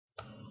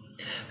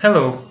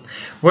Hello,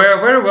 we are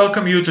very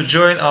welcome you to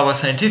join our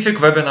scientific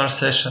webinar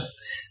session.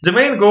 The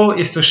main goal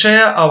is to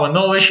share our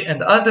knowledge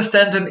and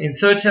understanding in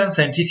certain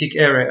scientific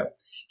area,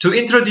 to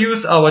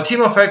introduce our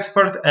team of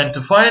experts and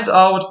to find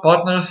out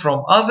partners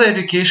from other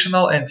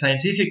educational and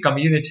scientific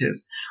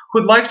communities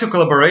who'd like to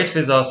collaborate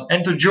with us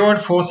and to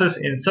join forces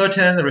in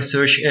certain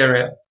research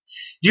area.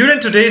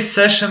 During today's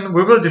session,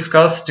 we will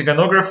discuss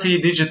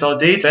steganography, digital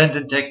data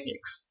embedding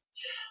techniques.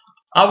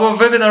 Our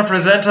webinar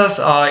presenters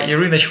are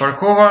Iryna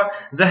Chvarkova,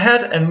 the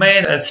head and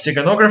main at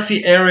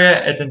Steganography area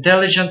at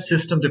Intelligent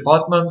System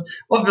Department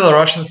of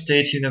Belarusian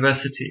State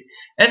University,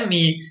 and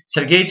me,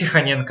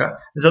 Tsikhanenka,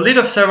 the lead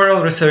of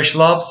several research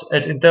labs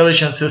at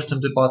Intelligent System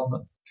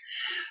Department.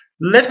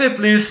 Let me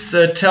please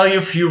tell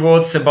you a few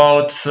words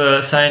about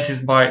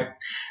Scientist.by.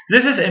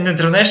 This is an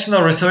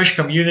international research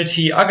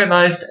community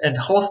organized and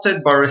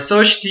hosted by a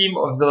research team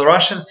of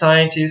Belarusian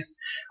scientists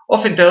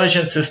of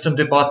Intelligent System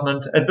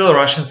Department at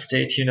Belarusian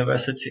State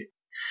University.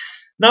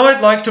 Now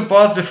I'd like to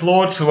pass the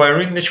floor to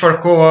Iryna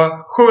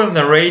Chvarkova, who will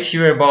narrate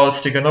you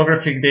about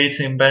steganographic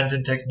data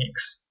embedding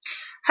techniques.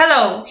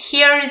 Hello,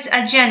 here is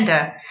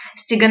agenda: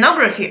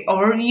 Steganography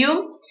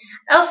Overview,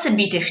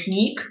 LCB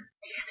Technique,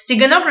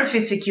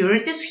 Steganography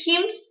Security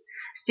Schemes,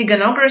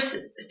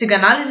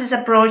 Steganalysis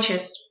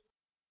Approaches.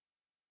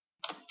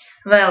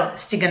 Well,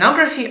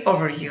 Steganography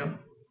Overview.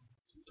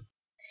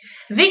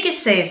 Wiki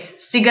says,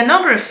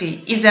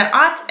 steganography is the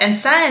art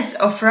and science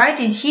of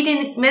writing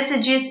hidden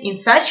messages in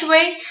such a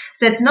way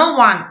that no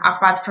one,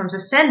 apart from the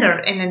sender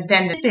and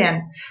intended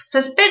recipient,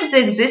 suspects the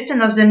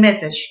existence of the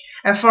message,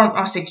 a form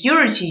of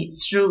security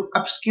through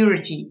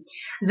obscurity.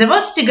 The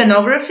word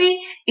steganography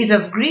is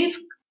of Greek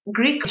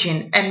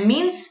origin and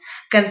means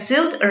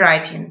concealed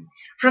writing.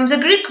 From the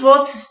Greek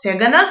words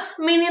steganos,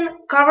 meaning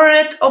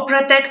covered or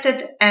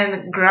protected,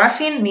 and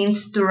graphein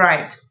means to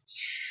write.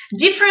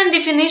 Different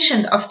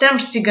definitions of term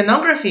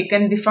steganography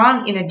can be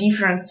found in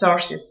different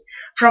sources.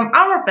 From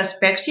our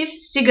perspective,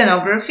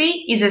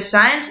 steganography is a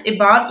science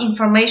about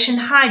information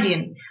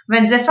hiding,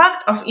 when the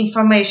fact of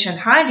information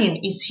hiding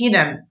is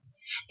hidden.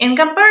 In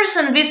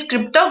comparison with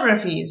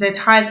cryptography that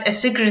hides a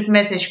secret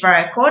message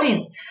via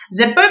coding,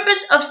 the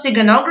purpose of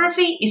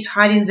steganography is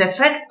hiding the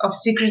fact of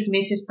secret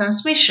message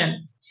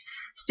transmission.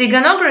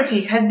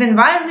 Steganography has been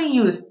widely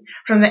used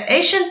from the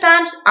ancient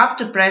times up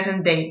to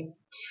present day.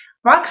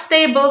 Wax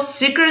tables,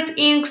 secret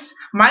inks,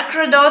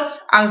 microdots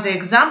are the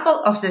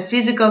example of the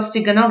physical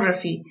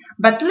steganography,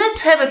 but let's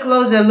have a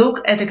closer look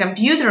at the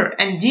computer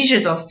and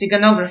digital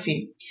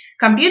steganography.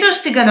 Computer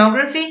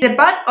steganography is a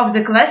part of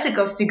the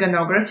classical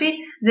steganography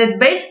that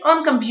based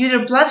on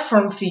computer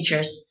platform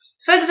features.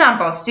 For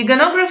example,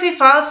 steganography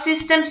file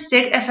systems,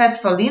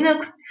 StegFS for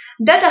Linux,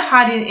 data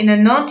hiding in a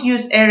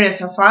not-used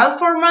areas of file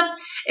format,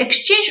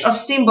 exchange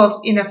of symbols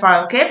in a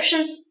file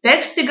captions,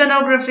 text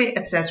steganography,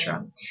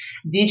 etc.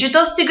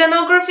 Digital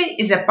steganography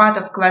is a part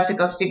of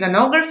classical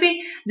steganography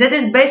that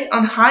is based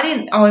on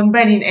hiding or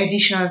embedding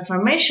additional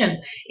information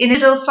in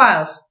digital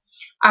files.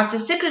 After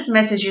secret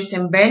messages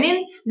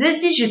embedding,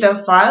 these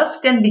digital files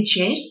can be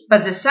changed,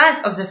 but the size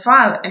of the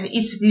file and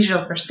its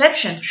visual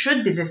perception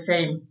should be the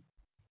same.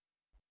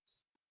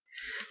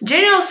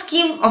 General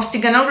scheme of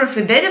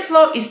steganography data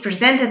flow is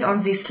presented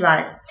on this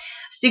slide.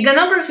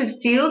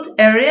 Steganographic field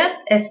area,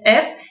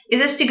 SF,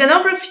 is a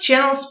steganography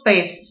channel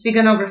space,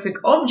 steganographic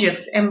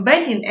objects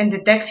embedding and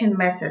detecting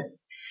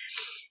methods.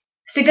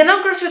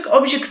 Steganographic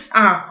objects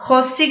are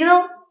host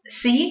signal,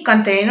 C,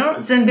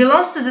 container, that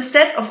belongs to the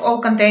set of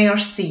all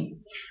containers C.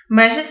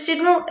 Message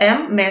signal,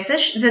 M,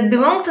 message, that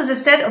belongs to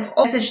the set of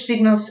all message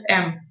signals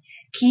M.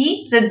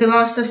 Key, that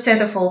belongs to a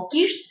set of all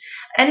keys,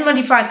 and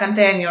modified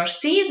container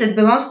C, that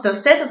belongs to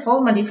a set of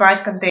all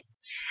modified containers.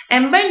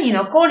 Embedding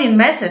or coding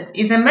method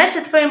is a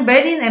method for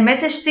embedding a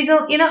message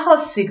signal in a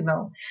host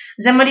signal.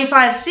 The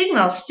modified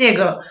signal,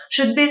 stego,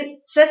 should be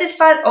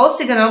satisfied all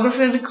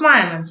steganography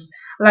requirements,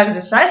 like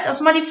the size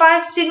of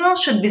modified signal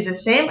should be the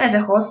same as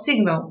a host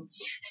signal.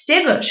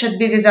 Stego should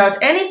be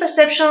without any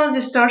perceptual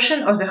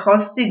distortion of the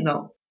host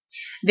signal.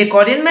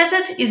 Decoding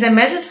method is a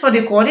method for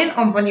decoding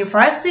a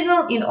modified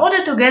signal in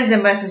order to get the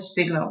message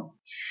signal.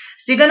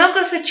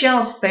 Steganography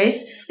channel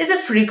space is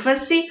a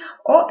frequency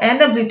or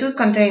and amplitude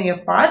containing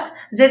part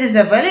that is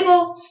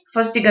available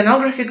for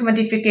steganographic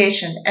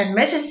modification and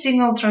message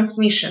signal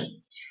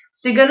transmission.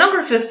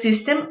 Steganography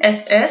system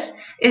SS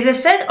is a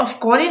set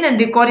of coding and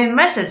decoding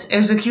methods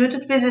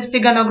executed with a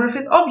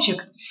steganographic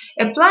object,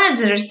 applying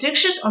the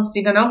restrictions on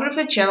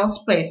steganography channel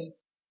space.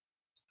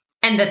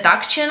 And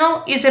attack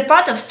channel is a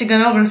part of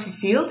steganography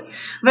field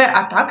where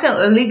attack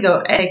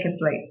illegal acts taken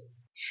place.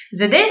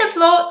 The data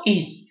flow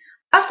is: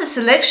 after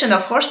selection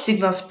of host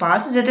signal's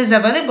part that is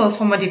available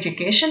for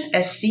modification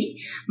SC,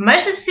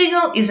 message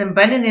signal is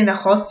embedded in the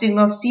host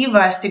signal C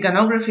via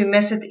steganography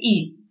method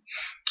E.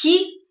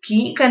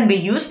 Key can be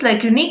used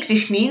like unique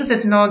technique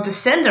that know the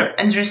sender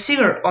and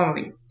receiver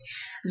only.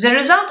 The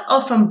result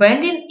of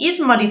embedding is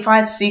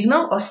modified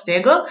signal or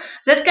stego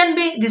that cannot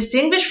be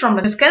distinguished from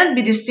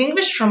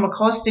a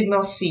host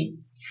signal C.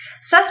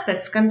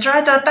 Suspects can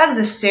try to attack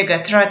the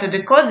stego, try to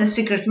decode the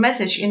secret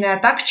message in the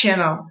attack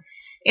channel.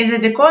 In the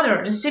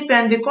decoder,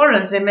 recipient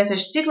decodes the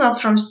message signal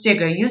from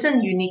Stega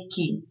using unique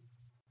key.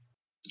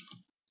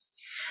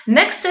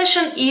 Next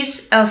session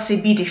is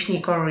LCB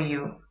technique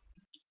overview.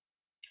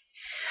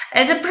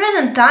 At the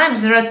present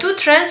time, there are two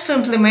trends for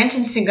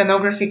implementing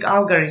steganographic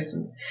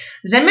algorithm.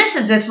 The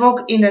methods that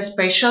work in a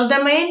spatial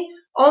domain,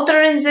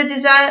 altering the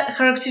desired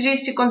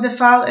characteristic on the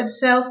file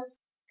itself,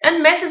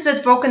 and methods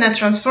that work in a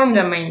transform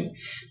domain,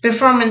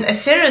 performing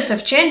a series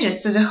of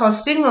changes to the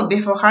host signal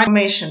before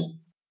transformation.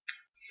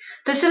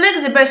 To select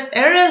the best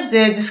areas,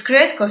 the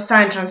discrete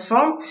cosine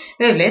transform,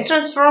 wavelet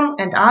transform,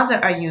 and others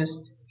are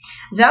used.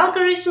 The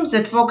algorithms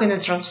that work in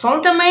a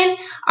transform domain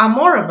are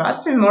more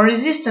robust and more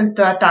resistant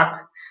to attack.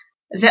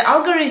 The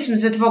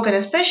algorithms that work in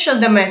a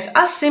spatial domains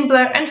are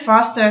simpler and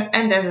faster,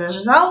 and as a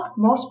result,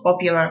 most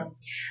popular.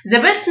 The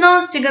best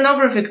known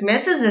steganographic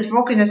method that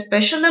work in a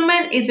spatial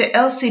domain is the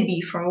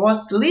LCB, from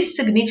what's least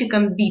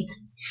significant bit,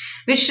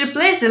 which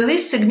replaces the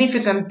least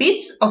significant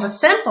bits of a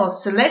sample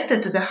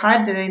selected to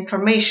hide the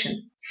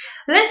information.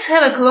 Let's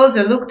have a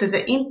closer look to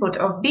the input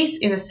of bits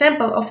in a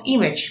sample of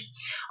image.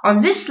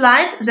 On this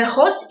slide, the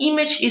host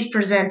image is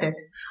presented.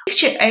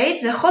 Picture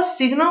 8, the host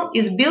signal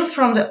is built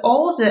from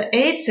all the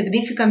 8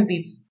 significant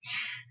bits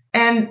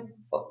and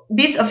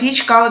bits of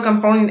each color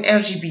component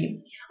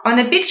RGB. On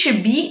the picture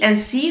B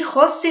and C,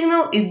 host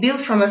signal is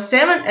built from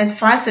 7 and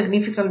 5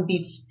 significant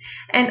bits,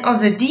 and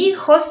on the D,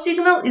 host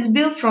signal is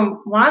built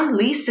from 1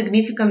 least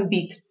significant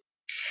bit.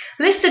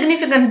 Least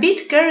significant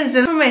bit carries the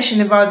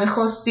information about the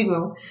host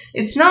signal.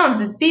 It's known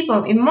that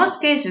people, in most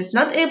cases,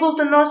 not able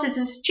to notice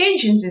a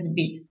change in this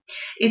bit.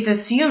 It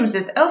assumes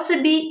that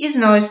LCB is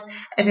noise,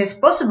 and it's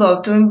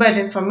possible to embed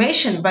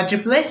information by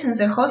replacing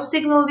the host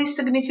signal least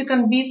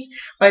significant bits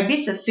by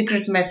bits of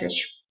secret message.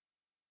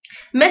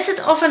 Method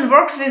often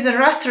works with the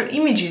raster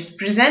images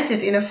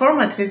presented in a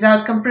format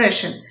without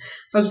compression,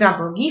 for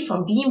example GIF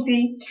or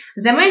BMP.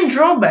 The main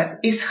drawback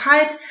is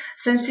high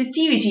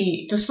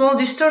sensitivity to small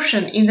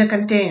distortion in the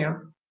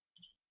container.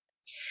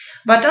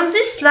 But on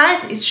this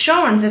slide it's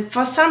shown that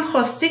for some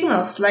host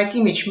signals like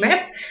image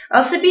map,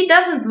 LCB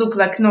doesn't look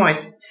like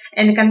noise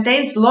and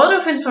contains a lot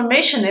of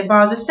information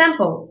about the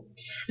sample.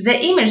 The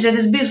image that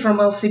is built from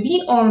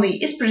LCB only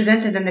is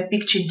presented in the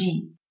picture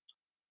D.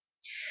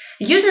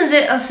 Using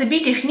the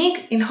LCB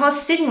technique in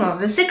host signal,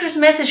 the secret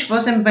message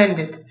was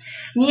embedded.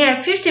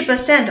 Near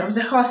 50% of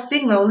the host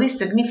signal least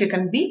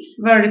significant bits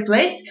were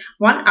replaced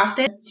one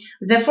after another.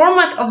 The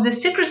format of the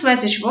secret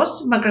message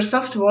was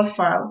Microsoft Word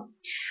file.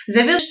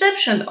 The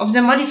reception of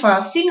the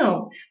modifier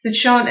signal that's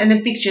shown in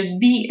the pictures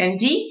B and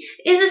D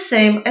is the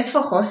same as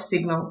for host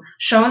signal,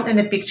 shown in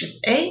the pictures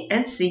A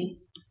and C.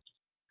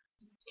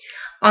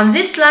 On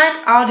this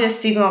slide, audio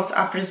signals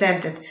are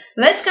presented.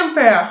 Let's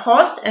compare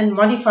host and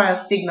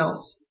modifier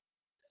signals.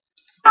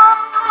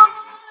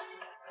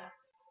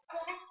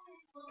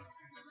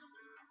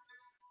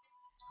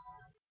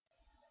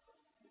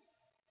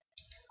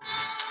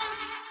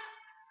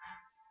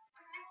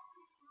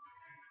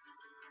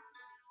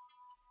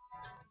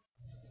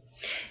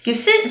 You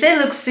see, they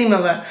look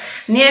similar.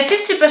 Near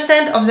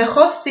 50% of the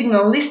host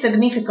signal least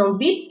significant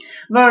bits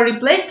were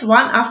replaced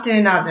one after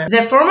another.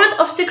 The format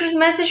of secret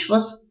message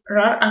was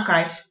RAR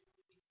archive.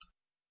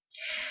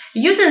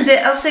 Using the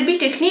LCB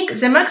technique,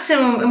 the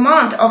maximum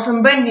amount of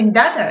embedding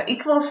data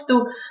equals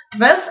to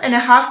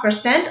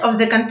 12.5% of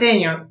the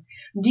container.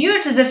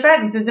 Due to the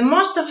fact that the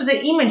most of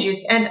the images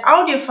and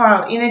audio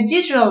file in a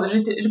digital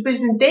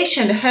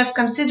representation have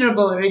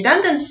considerable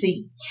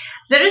redundancy,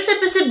 there is a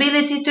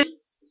possibility to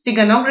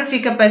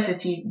steganography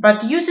capacity,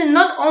 but using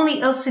not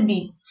only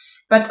LCB,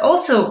 but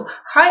also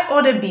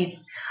high-order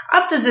bits,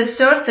 up to the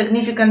third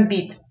significant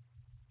bit.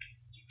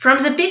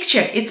 From the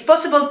picture, it's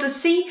possible to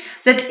see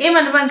that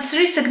even when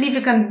 3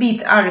 significant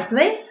bits are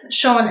replaced,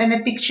 shown in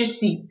the picture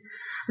C,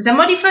 the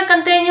modifier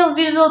container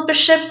visual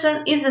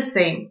perception is the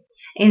same.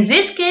 In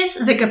this case,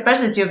 the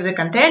capacity of the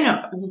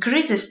container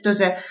increases to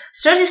the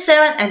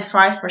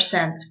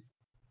 37.5%.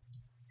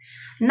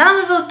 Now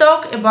we will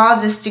talk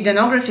about the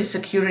steganography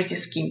security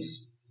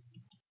schemes.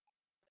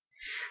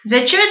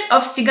 The choice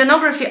of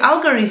steganography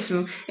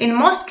algorithm in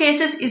most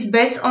cases is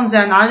based on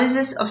the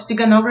analysis of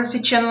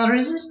steganography channel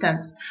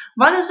resistance.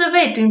 One of the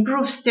ways to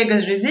improve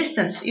Stega's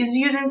resistance is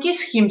using key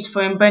schemes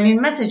for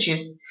embedding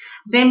messages.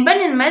 The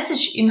embedding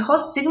message in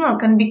host signal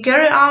can be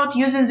carried out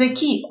using the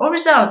key or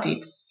without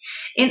it.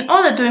 In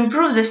order to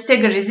improve the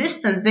Stega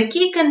resistance, the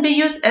key can be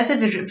used as a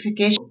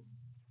verification.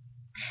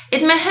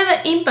 It may have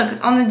an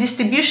impact on the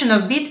distribution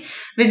of bit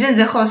within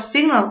the host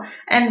signal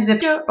and the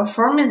pressure of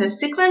forming the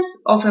sequence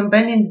of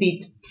embedding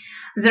bit.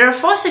 There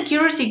are 4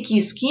 security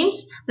key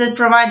schemes that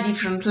provide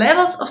different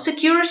levels of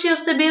security or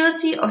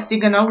stability of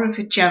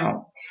steganography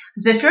channel.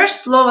 The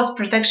first, lowest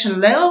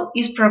protection level,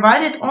 is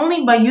provided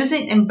only by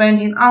using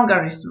embedding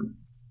algorithm.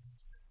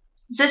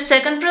 The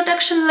second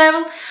protection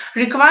level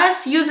requires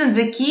using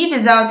the key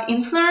without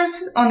influence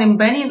on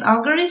embedding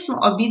algorithm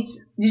or bit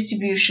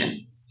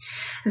distribution.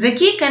 The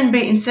key can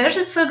be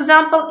inserted, for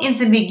example, in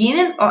the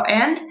beginning or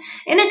end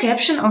in a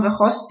caption of a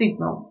host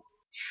signal.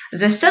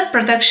 The third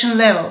protection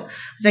level,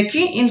 the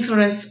key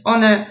influence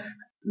on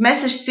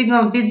message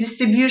signal bit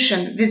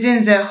distribution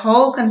within the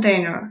whole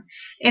container.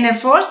 In a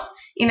fourth,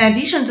 in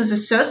addition to the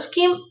search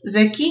scheme,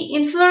 the key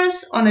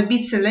influence on a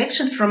bit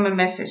selection from a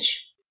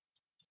message.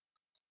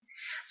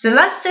 The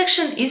last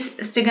section is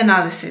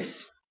steganalysis.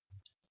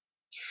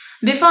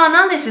 Before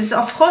analysis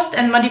of host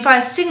and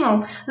modified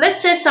signal,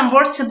 let's say some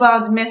words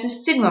about the message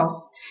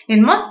signals.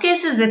 In most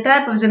cases, the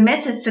type of the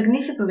message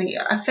significantly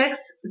affects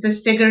the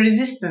stagger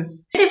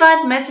resistance. We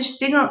divide message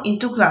signal in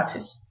two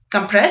classes: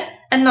 compressed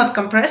and not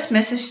compressed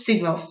message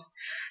signals.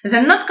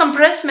 The not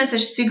compressed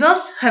message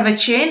signals have a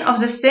chain of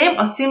the same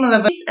or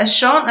similar values as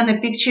shown on the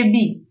picture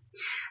B.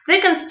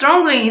 They can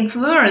strongly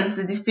influence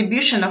the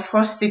distribution of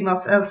host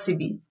signals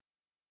LCB.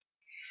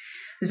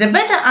 The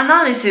better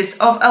analysis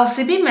of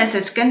LCB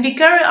message can be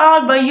carried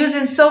out by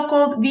using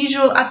so-called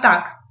visual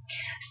attack.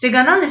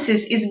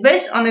 Steganalysis is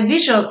based on a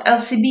visual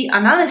LCB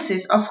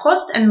analysis of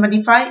host and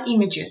modified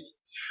images.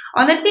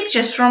 On the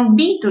pictures from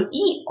B to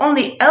E,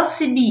 only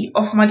LCB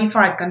of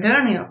modified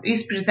container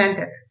is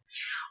presented.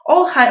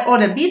 All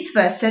high-order bits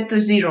were set to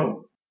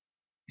 0.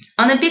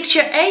 On the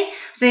picture A,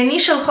 the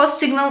initial host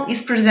signal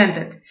is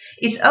presented.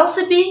 Its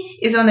LCB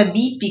is on a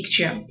B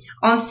picture.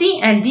 On C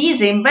and D,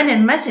 the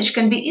embedded message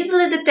can be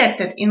easily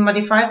detected in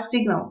modified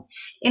signal.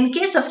 In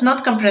case of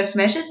not compressed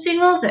message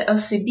signal, the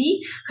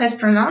LCB has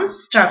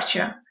pronounced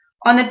structure.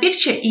 On the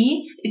picture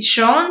E, it's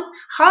shown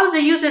how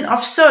the using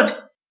of third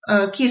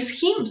key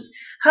schemes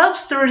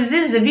helps to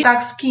resist the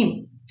attack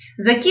scheme.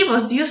 The key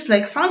was used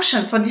like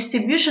function for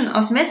distribution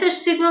of message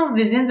signal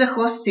within the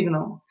host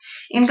signal.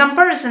 In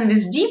comparison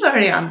with D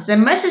variant, the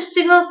message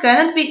signal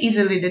cannot be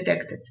easily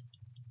detected.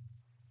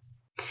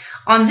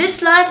 On this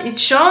slide,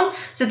 it's shown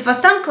that for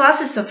some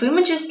classes of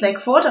images,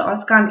 like photo or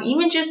scan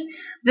images,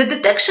 the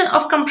detection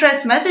of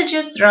compressed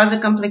messages is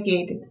rather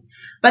complicated.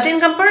 But in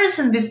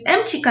comparison with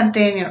empty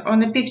container on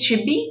the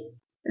picture B,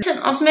 the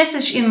detection of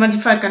message in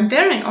modified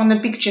container on the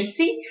picture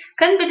C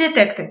can be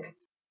detected.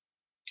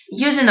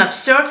 Using a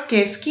third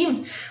case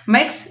scheme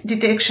makes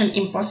detection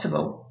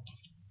impossible.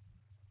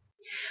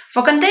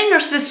 For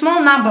containers with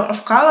small number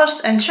of colors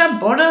and sharp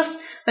borders,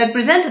 like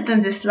presented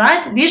in this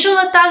slide, visual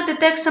attack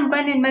detects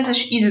embedded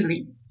message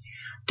easily.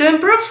 To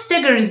improve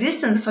stagger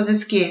resistance for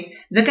this case,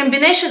 the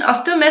combination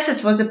of two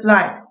methods was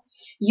applied.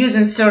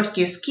 Using third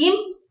case scheme,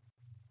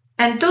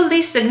 and two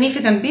least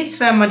significant bits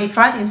were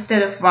modified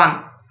instead of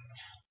one.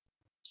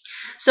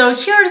 So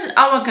here's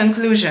our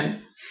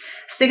conclusion.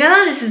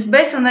 Steganalysis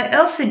based on the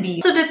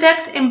LCB to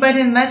detect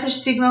embedded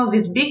message signal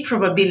with big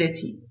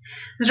probability.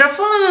 There are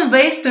following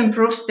ways to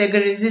improve stagger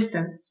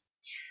resistance.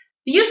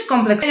 Use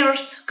complex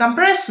containers,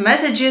 compress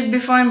messages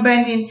before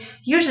embedding,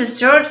 use the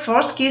third,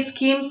 fourth key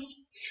schemes.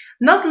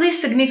 Not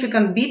least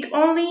significant bit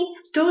only,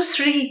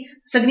 2-3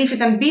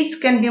 significant bits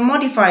can be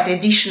modified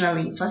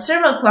additionally for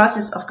several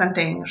classes of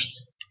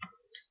containers.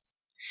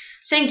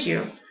 Thank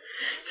you.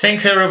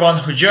 Thanks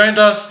everyone who joined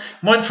us.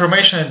 More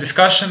information and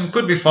discussion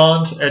could be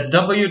found at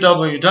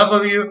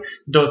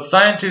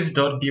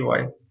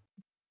www.Scientist.by.